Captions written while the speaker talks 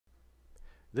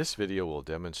This video will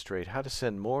demonstrate how to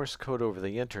send Morse code over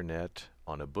the internet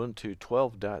on Ubuntu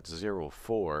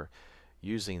 12.04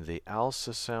 using the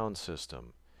ALSA sound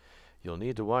system. You'll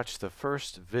need to watch the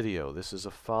first video. This is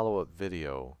a follow-up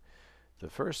video. The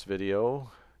first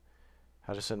video,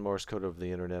 how to send Morse code over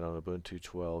the internet on Ubuntu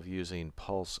 12 using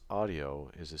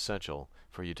pulseaudio, is essential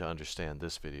for you to understand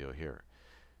this video here.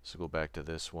 So go back to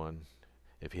this one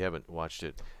if you haven't watched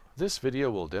it. This video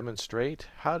will demonstrate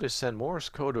how to send Morse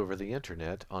code over the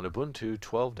internet on Ubuntu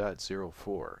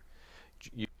 12.04.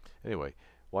 Anyway,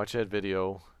 watch that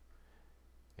video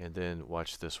and then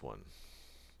watch this one.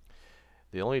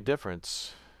 The only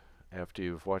difference, after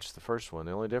you've watched the first one,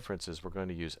 the only difference is we're going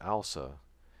to use ALSA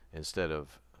instead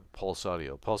of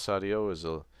pulseaudio. Pulseaudio is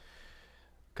a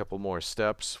couple more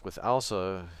steps. With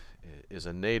ALSA is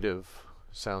a native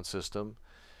sound system.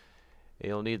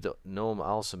 You'll need the GNOME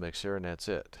ALSA mixer, and that's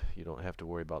it. You don't have to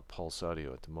worry about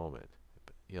pulseaudio at the moment.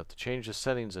 You have to change the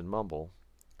settings in mumble.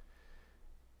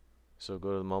 So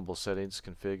go to the mumble settings,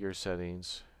 configure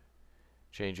settings,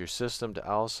 change your system to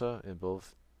ALSA in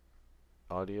both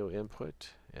audio input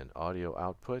and audio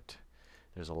output.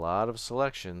 There's a lot of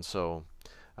selections, so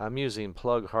I'm using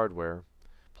plug hardware,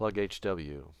 plug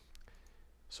HW.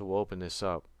 So we'll open this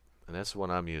up, and that's the one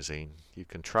I'm using. You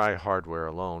can try hardware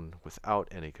alone without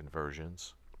any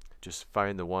conversions. Just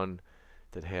find the one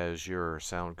that has your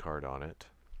sound card on it,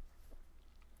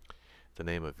 the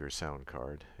name of your sound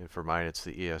card. And for mine it's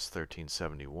the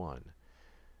ES1371.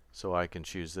 So I can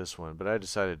choose this one, but I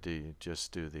decided to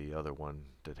just do the other one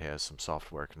that has some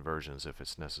software conversions if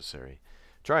it's necessary.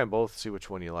 Try them both, see which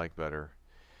one you like better.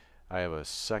 I have a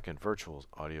second virtual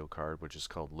audio card which is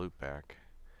called Loopback,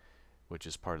 which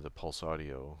is part of the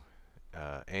pulseaudio.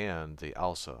 And the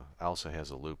ALSA. ALSA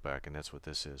has a loopback, and that's what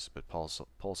this is, but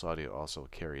pulseaudio also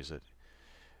carries it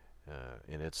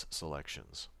in its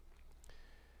selections.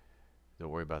 Don't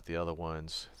worry about the other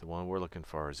ones. The one we're looking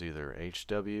for is either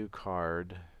HW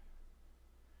card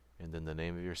and then the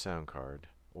name of your sound card,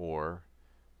 or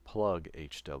plug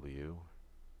HW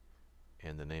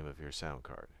and the name of your sound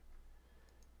card.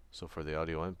 So for the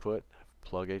audio input,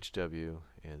 plug HW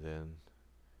and then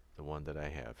the one that I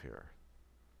have here.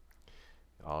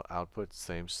 Output,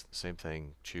 same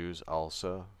thing. Choose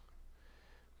ALSA,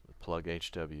 plug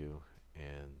HW,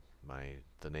 and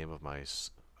the name of my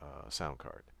sound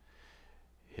card.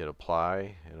 Hit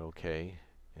apply and OK,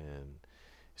 and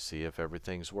see if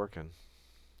everything's working.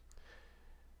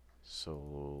 So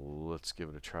let's give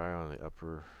it a try on the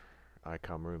upper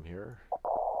ICOM room here.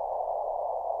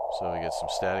 So we get some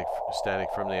static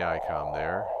from the ICOM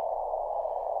there.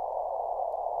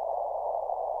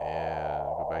 And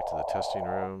go back to the testing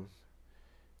room,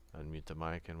 unmute the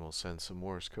mic, and we'll send some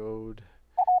Morse code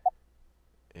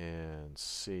and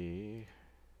see.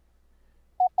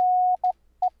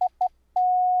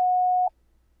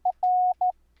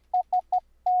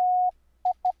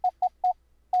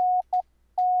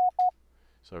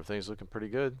 So everything's looking pretty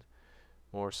good.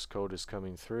 Morse code is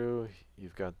coming through.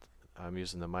 I'm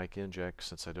using the mic inject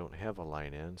since I don't have a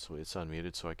line in, so it's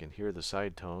unmuted so I can hear the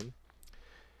sidetone.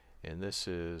 And this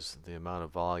is the amount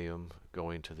of volume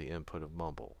going to the input of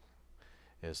mumble,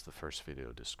 as the first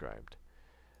video described.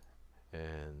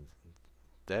 And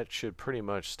that should pretty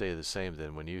much stay the same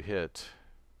then. When you hit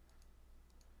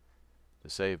the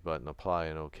save button, apply,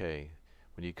 and OK,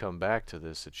 when you come back to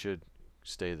this, it should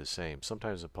stay the same.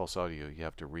 Sometimes in pulseaudio you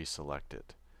have to reselect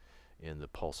it in the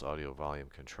pulseaudio volume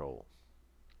control.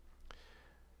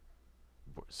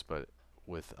 But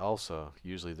with ALSA,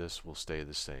 usually this will stay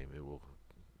the same.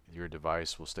 Your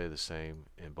device will stay the same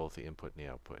in both the input and the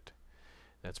output.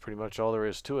 That's pretty much all there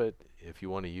is to it. If you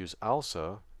want to use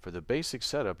ALSA for the basic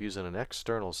setup using an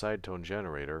external sidetone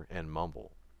generator and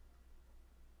mumble.